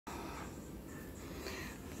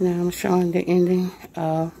Now I'm showing the ending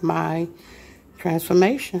of my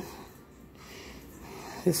transformation.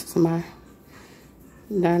 This is my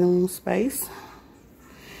dining room space.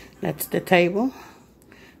 That's the table.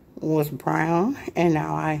 It was brown, and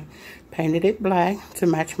now I painted it black to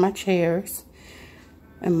match my chairs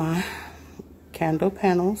and my candle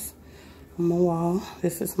panels on my wall.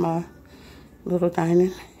 This is my little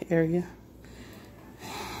dining area.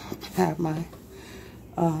 I have my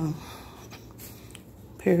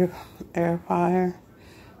air fryer,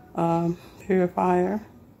 purifier,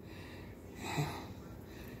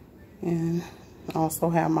 and also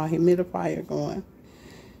have my humidifier going.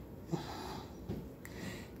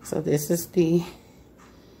 So this is the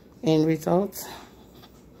end results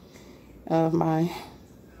of my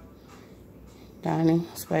dining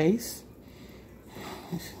space.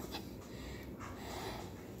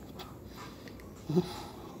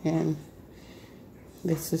 And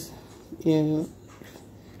this is,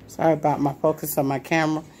 sorry about my focus on my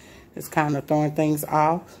camera. It's kind of throwing things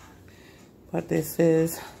off. But this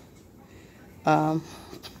is my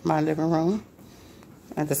living room.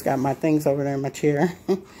 I just got my things over there in my chair.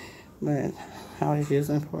 But I was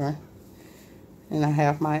using for, and I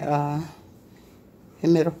have my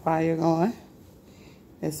humidifier going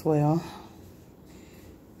as well.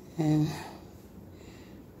 And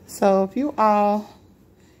so if you all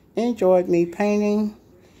enjoyed me painting,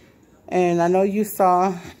 and I know you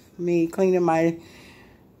saw me cleaning my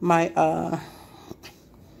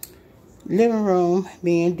living room,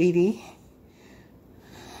 me and Dee Dee,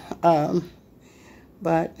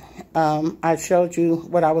 but I showed you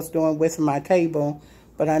what I was doing with my table,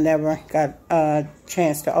 but I never got a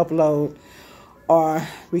chance to upload or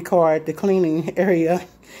record the cleaning area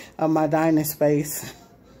of my dining space,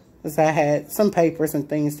 because I had some papers and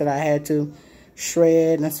things that I had to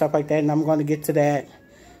shred and stuff like that, and I'm going to get to that.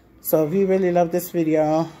 So if you really love this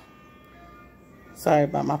video, sorry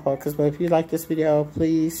about my focus, but if you like this video,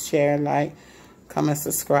 please share, like, comment,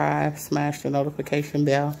 subscribe, smash the notification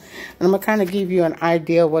bell. And I'm going to kind of give you an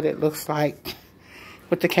idea of what it looks like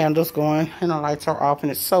with the candles going and the lights are off.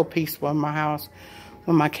 And it's so peaceful in my house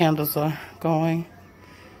when my candles are going.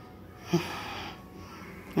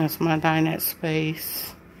 That's my dinette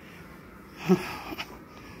space.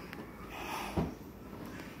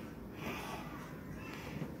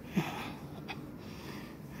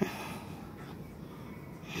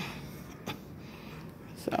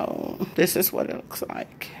 So this is what it looks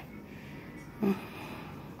like. And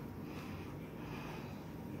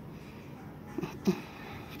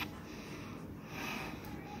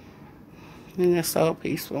it's so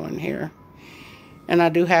peaceful in here. And I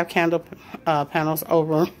do have candle panels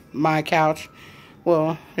over my couch.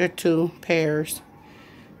 Well, there are 2 pairs.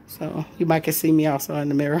 So you might can see me also in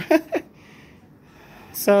the mirror.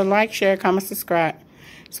 So like, share, comment, subscribe.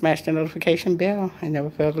 Smash the notification bell and never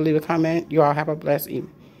fail to leave a comment. You all have a blessed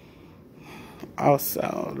evening.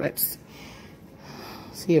 Also, let's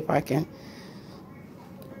see if I can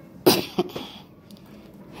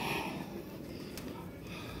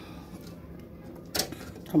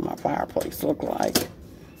what my fireplace look like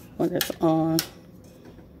when it's on.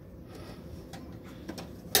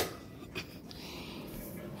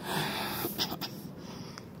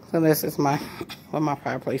 So this is what my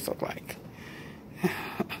fireplace look like.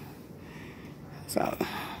 So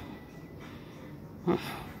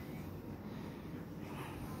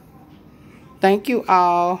thank you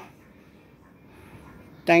all.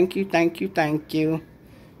 Thank you, thank you, thank you.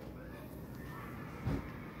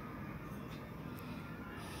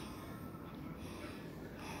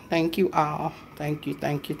 Thank you all. Thank you,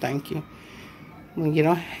 thank you, thank you. Well, you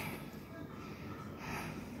know,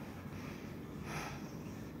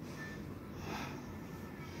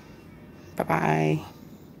 bye-bye.